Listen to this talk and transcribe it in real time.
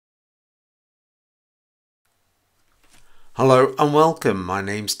Hello and welcome, my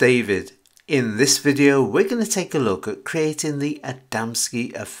name's David. In this video we're going to take a look at creating the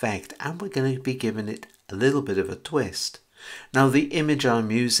Adamski effect, and we're going to be giving it a little bit of a twist. Now the image I'm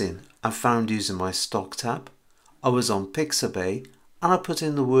using, I found using my stock tab. I was on Pixabay and I put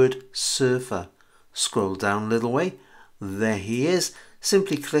in the word surfer. Scroll down a little way, there he is.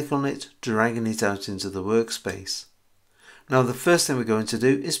 Simply click on it, dragging it out into the workspace. Now the first thing we're going to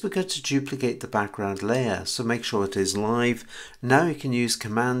do is we're going to duplicate the background layer, so make sure it is live. Now you can use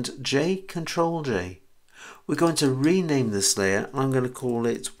Command J, Control J. We're going to rename this layer. I'm going to call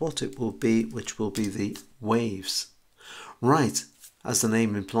it what it will be, which will be the waves. Right, as the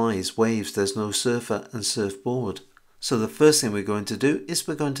name implies, waves, there's no surfer and surfboard. So the first thing we're going to do is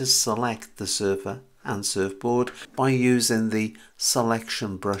we're going to select the surfer and surfboard by using the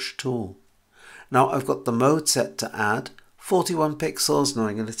selection brush tool. Now I've got the mode set to add 41 pixels. Now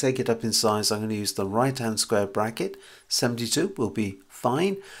I'm going to take it up in size. I'm going to use the right hand square bracket. 72 will be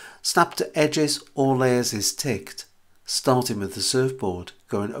fine. Snap to edges, all layers is ticked. Starting with the surfboard,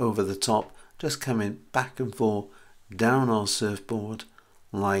 going over the top, just coming back and forth down our surfboard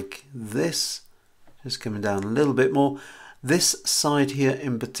like this. Just coming down a little bit more. This side here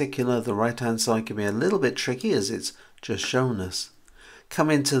in particular, the right hand side, can be a little bit tricky as it's just shown us.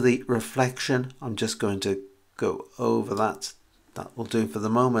 Come into the reflection. I'm just going to go over that. That will do for the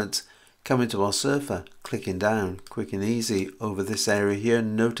moment. Come into our surfer, clicking down quick and easy over this area here.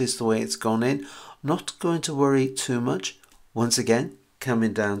 Notice the way it's gone in. Not going to worry too much. Once again,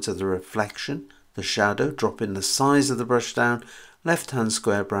 coming down to the reflection, the shadow, dropping the size of the brush down, left hand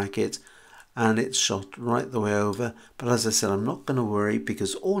square bracket, and it's shot right the way over. But as I said, I'm not going to worry,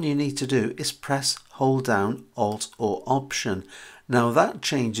 because all you need to do is press, hold down Alt or Option. Now that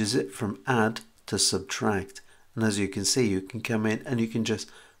changes it from add to subtract, and as you can see, you can come in and you can just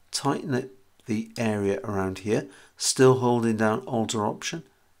tighten it, the area around here, still holding down Alt or Option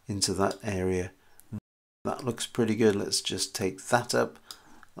into that area. That looks pretty good. Let's just take that up.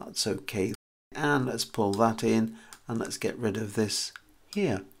 That's okay, and let's pull that in, and let's get rid of this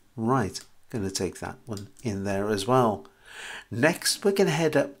here. Right, going to take that one in there as well. Next we're going to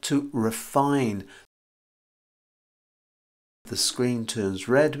head up to refine. The screen turns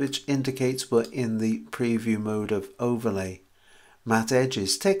red, which indicates we're in the preview mode of overlay. Matte edge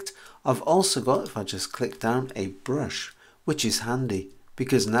is ticked. I've also got, if I just click down, a brush, which is handy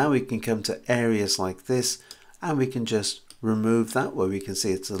because now we can come to areas like this and we can just remove that, where we can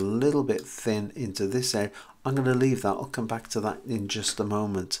see it's a little bit thin into this area. I'm going to leave that. I'll come back to that in just a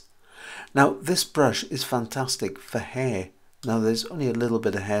moment. Now this brush is fantastic for hair. Now there's only a little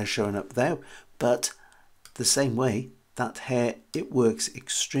bit of hair showing up there, but the same way, that hair, it works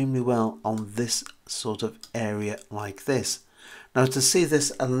extremely well on this sort of area like this. Now to see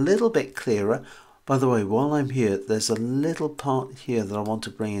this a little bit clearer, by the way, while I'm here, there's a little part here that I want to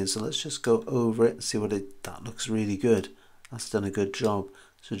bring in, so let's just go over it and see what that looks really good. That's done a good job.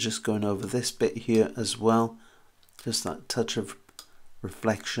 So just going over this bit here as well, just that touch of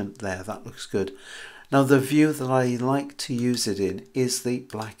reflection there, that looks good. Now the view that I like to use it in is the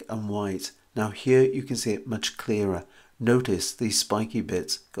black and white. Now here you can see it much clearer. Notice these spiky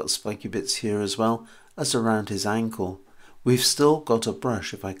bits, got spiky bits here as well as around his ankle. We've still got a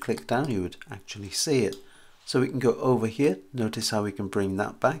brush. If I click down, you would actually see it. So we can go over here. Notice how we can bring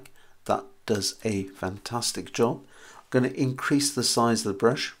that back. That does a fantastic job. I'm going to increase the size of the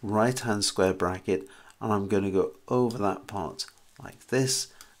brush, right hand square bracket, and I'm going to go over that part like this,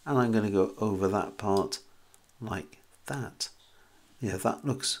 and I'm going to go over that part like that. Yeah, that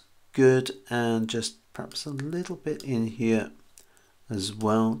looks good, and just perhaps a little bit in here as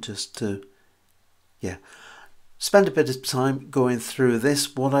well, just to, yeah, spend a bit of time going through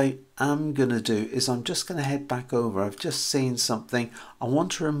this. What I am going to do is I'm just going to head back over. I've just seen something. I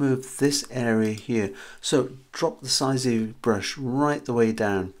want to remove this area here. So drop the size of your brush right the way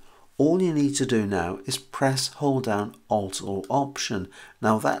down. All you need to do now is press, hold down Alt or Option.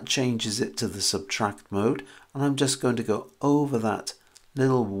 Now that changes it to the subtract mode, and I'm just going to go over that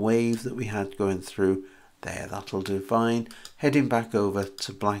little wave that we had going through there. That'll do fine. Heading back over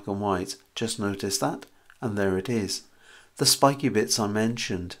to black and white, just notice that, and there it is. The spiky bits I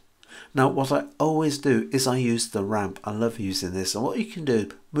mentioned. Now what I always do is I use the ramp. I love using this, and what you can do,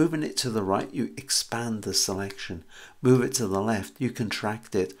 moving it to the right, you expand the selection. Move it to the left, you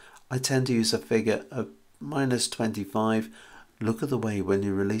contract it. I tend to use a figure of -25. Look at the way when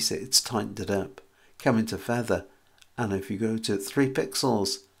you release it, it's tightened it up. Come into feather, and if you go to 3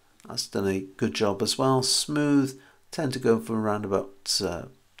 pixels, that's done a good job as well. Smooth, tend to go for around about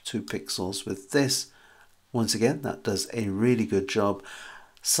 2 pixels with this. Once again, that does a really good job.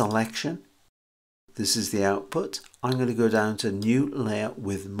 Selection, This is the output. I'm going to go down to new layer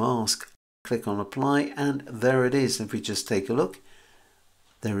with mask. Click on apply and there it is. If we just take a look,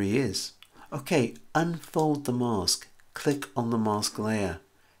 there he is. Okay, unfold the mask. Click on the mask layer.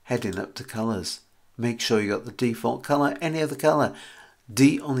 Heading up to colors. Make sure you got the default color, any other color.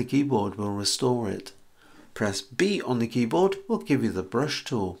 D on the keyboard will restore it. Press B on the keyboard will give you the brush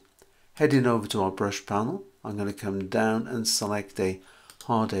tool. Heading over to our brush panel, I'm going to come down and select a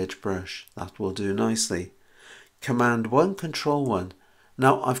hard edge brush. That will do nicely. Command 1, Control 1.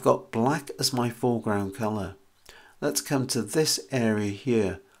 Now I've got black as my foreground color. Let's come to this area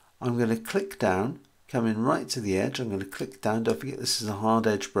here. I'm going to click down, coming right to the edge. I'm going to click down. Don't forget this is a hard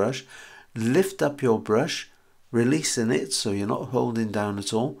edge brush. Lift up your brush, releasing it so you're not holding down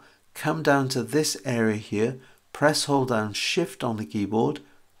at all. Come down to this area here. Press hold down Shift on the keyboard.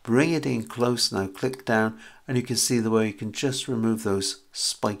 Bring it in close now. Click down and you can see the way you can just remove those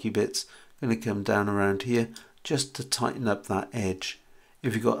spiky bits. I'm going to come down around here just to tighten up that edge.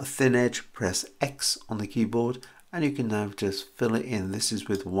 If you've got a thin edge, press X on the keyboard and you can now just fill it in. This is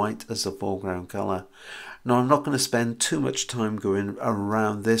with white as the foreground color. Now I'm not going to spend too much time going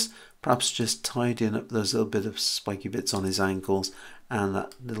around this, perhaps just tidying up those little bit of spiky bits on his ankles and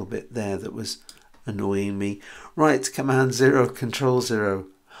that little bit there that was annoying me. Right, Command 0, Control 0.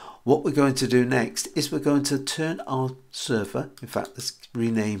 What we're going to do next is we're going to turn our surfer, in fact let's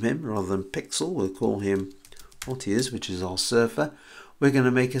rename him rather than Pixel, we'll call him what he is, which is our surfer. We're going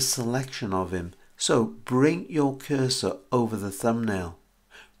to make a selection of him. So bring your cursor over the thumbnail.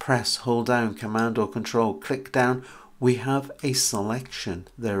 Press, hold down, Command or Control, click down. We have a selection.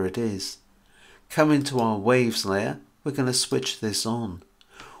 There it is. Come into our waves layer. We're going to switch this on.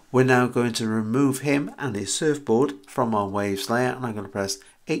 We're now going to remove him and his surfboard from our waves layer and I'm going to press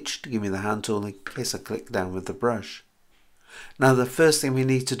H to give me the hand tool in case I click down with the brush. Now the first thing we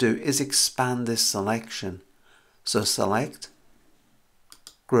need to do is expand this selection. So select,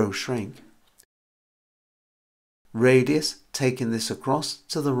 grow shrink. Radius, taking this across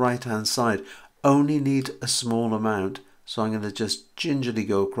to the right hand side. Only need a small amount. So I'm going to just gingerly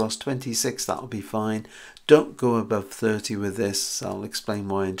go across 26, that'll be fine. Don't go above 30 with this. I'll explain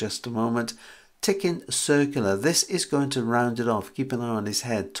why in just a moment. Ticking circular. This is going to round it off. Keep an eye on his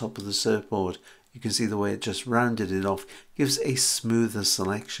head, top of the surfboard. You can see the way it just rounded it off. Gives a smoother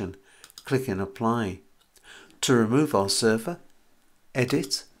selection. Click and apply. To remove our surfer,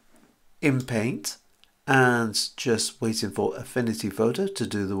 edit, in Paint, and just waiting for Affinity Photo to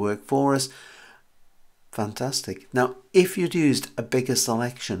do the work for us. Fantastic. Now, if you'd used a bigger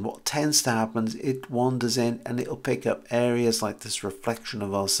selection, what tends to happen is it wanders in and it'll pick up areas like this reflection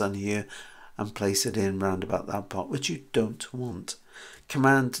of our sun here and place it in round about that part, which you don't want.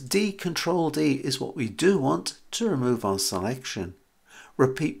 Command D, Control D is what we do want to remove our selection.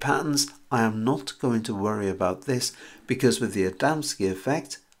 Repeat patterns, I am not going to worry about this because with the Adamski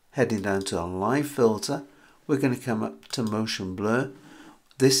effect, heading down to our live filter, we're going to come up to motion blur.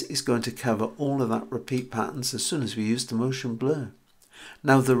 This is going to cover all of that repeat patterns as soon as we use the motion blur.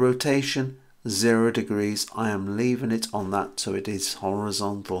 Now the rotation, 0 degrees, I am leaving it on that so it is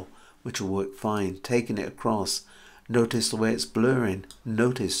horizontal, which will work fine. Taking it across, notice the way it's blurring.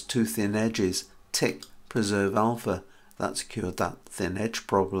 Notice two thin edges. Tick, preserve alpha. That's cured that thin edge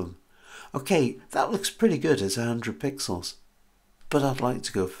problem. Okay, that looks pretty good as 100 pixels. But I'd like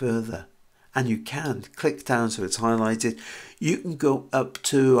to go further. And you can click down so it's highlighted. You can go up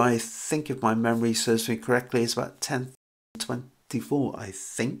to, I think if my memory serves me correctly, it's about 1024, I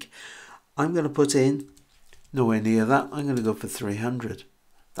think. I'm going to put in, nowhere near that, I'm going to go for 300.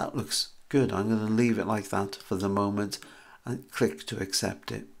 That looks good. I'm going to leave it like that for the moment and click to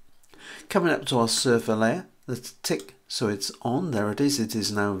accept it. Coming up to our surfer layer, let's tick so it's on. There it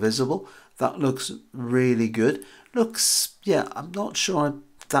is now visible. That looks really good. Looks, yeah, I'm not sure I'm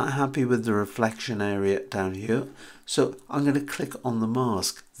that happy with the reflection area down here. So I'm going to click on the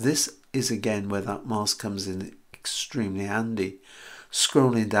mask. This is again where that mask comes in extremely handy.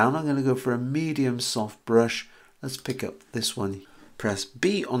 Scrolling down, I'm going to go for a medium soft brush. Let's pick up this one. Press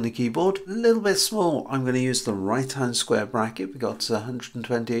B on the keyboard, a little bit small. I'm going to use the right hand square bracket. We got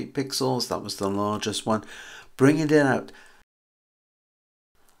 128 pixels. That was the largest one. Bringing it out.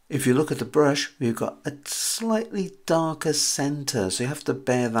 If you look at the brush, we've got a slightly darker center, so you have to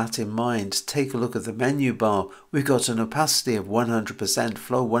bear that in mind. Take a look at the menu bar. We've got an opacity of 100%,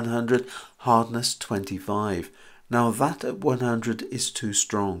 flow 100, hardness 25. Now that at 100 is too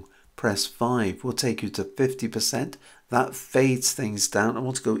strong. Press 5 will take you to 50%. That fades things down. I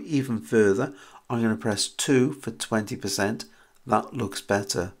want to go even further. I'm going to press 2 for 20%. That looks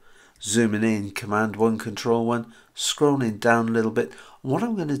better. Zooming in, Command 1, Control 1, scrolling down a little bit. What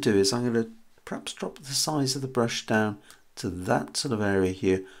I'm going to do is I'm going to perhaps drop the size of the brush down to that sort of area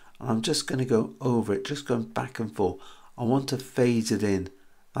here. And I'm just going to go over it, just going back and forth. I want to fade it in.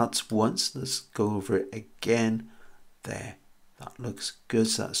 That's once. Let's go over it again. There. That looks good.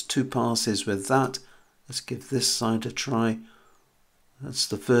 So that's 2 passes with that. Let's give this side a try. That's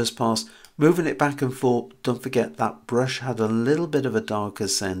the first pass. Moving it back and forth. Don't forget that brush had a little bit of a darker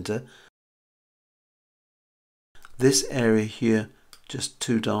center. This area here, just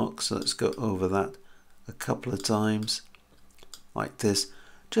too dark. So let's go over that a couple of times like this.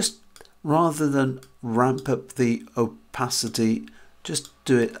 Just rather than ramp up the opacity, just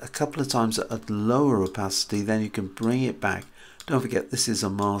do it a couple of times at a lower opacity, then you can bring it back. Don't forget this is a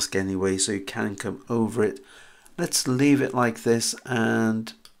mask anyway, so you can come over it. Let's leave it like this,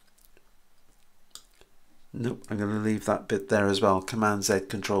 and nope, I'm going to leave that bit there as well. Command Z,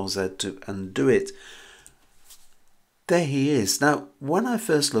 Control Z to undo it. There he is. Now, when I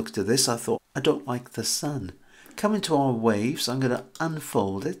first looked at this, I thought, I don't like the sun. Coming to our waves, I'm going to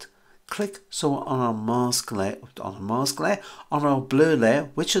unfold it. Click so on our mask layer, on our blur layer,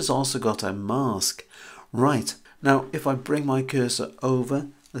 which has also got a mask. Right, now if I bring my cursor over,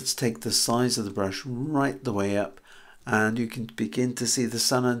 let's take the size of the brush right the way up, and you can begin to see the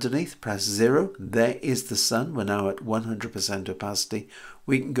sun underneath. Press 0, there is the sun. We're now at 100% opacity.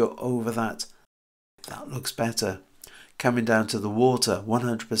 We can go over that. That looks better. Coming down to the water,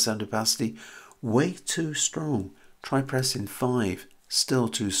 100% opacity, way too strong. Try pressing 5. Still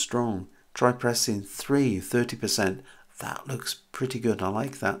too strong. Try pressing 3, 30%. That looks pretty good. I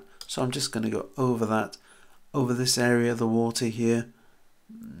like that. So I'm just going to go over that, over this area of the water here.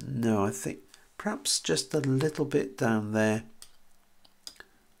 No, I think perhaps just a little bit down there.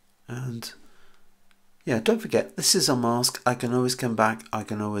 And yeah, don't forget, this is a mask. I can always come back. I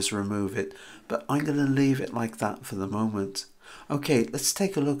can always remove it. But I'm going to leave it like that for the moment. Okay, let's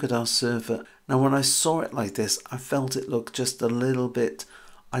take a look at our surfer. Now when I saw it like this, I felt it looked just a little bit,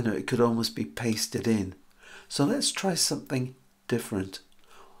 I know it could almost be pasted in. So let's try something different.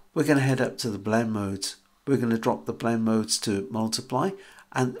 We're going to head up to the blend modes. We're going to drop the blend modes to multiply.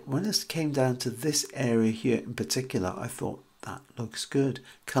 And when it came down to this area here in particular, I thought that looks good.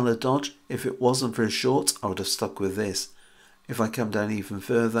 Color dodge, if it wasn't for a short, I would have stuck with this. If I come down even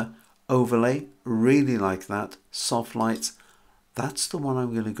further, overlay, really like that. Soft lights. That's the one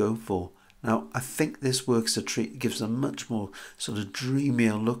I'm going to go for. Now, I think this works a treat. It gives a much more sort of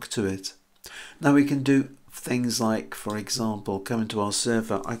dreamier look to it. Now we can do things like, for example, coming to our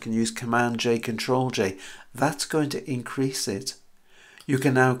surfer, I can use Command J, Control J. That's going to increase it. You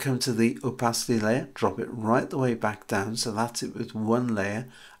can now come to the opacity layer, drop it right the way back down, so that's it with one layer,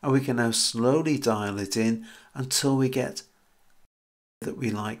 and we can now slowly dial it in until we get that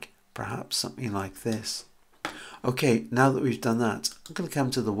we like, perhaps something like this. Okay, now that we've done that, I'm going to come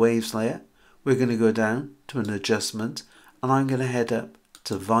to the waves layer. We're going to go down to an adjustment, and I'm going to head up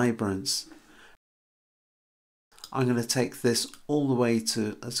to vibrance. I'm going to take this all the way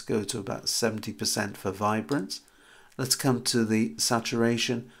to, let's go to about 70% for vibrance. Let's come to the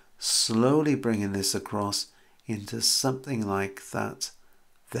saturation, slowly bringing this across into something like that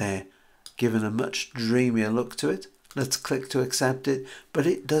there, giving a much dreamier look to it. Let's click to accept it, but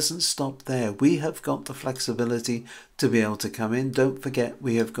it doesn't stop there. We have got the flexibility to be able to come in. Don't forget,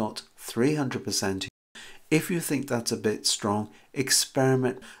 we have got 300%. If you think that's a bit strong,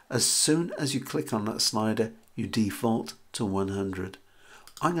 experiment. As soon as you click on that slider, you default to 100.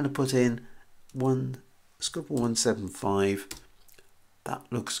 I'm going to put in let's go for 175. That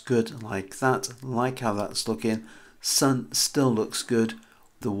looks good like that. Like how that's looking. Sun still looks good.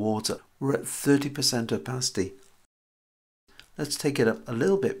 The water, we're at 30% opacity. Let's take it up a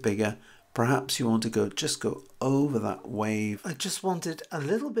little bit bigger. Perhaps you want to just go over that wave. I just wanted a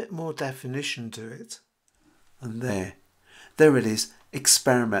little bit more definition to it. And there it is.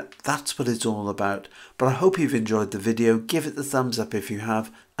 Experiment. That's what it's all about. But I hope you've enjoyed the video. Give it the thumbs up if you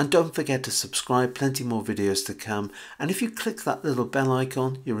have. And don't forget to subscribe. Plenty more videos to come. And if you click that little bell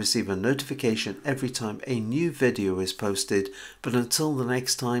icon, you'll receive a notification every time a new video is posted. But until the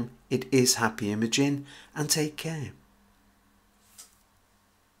next time, it is happy imaging and take care.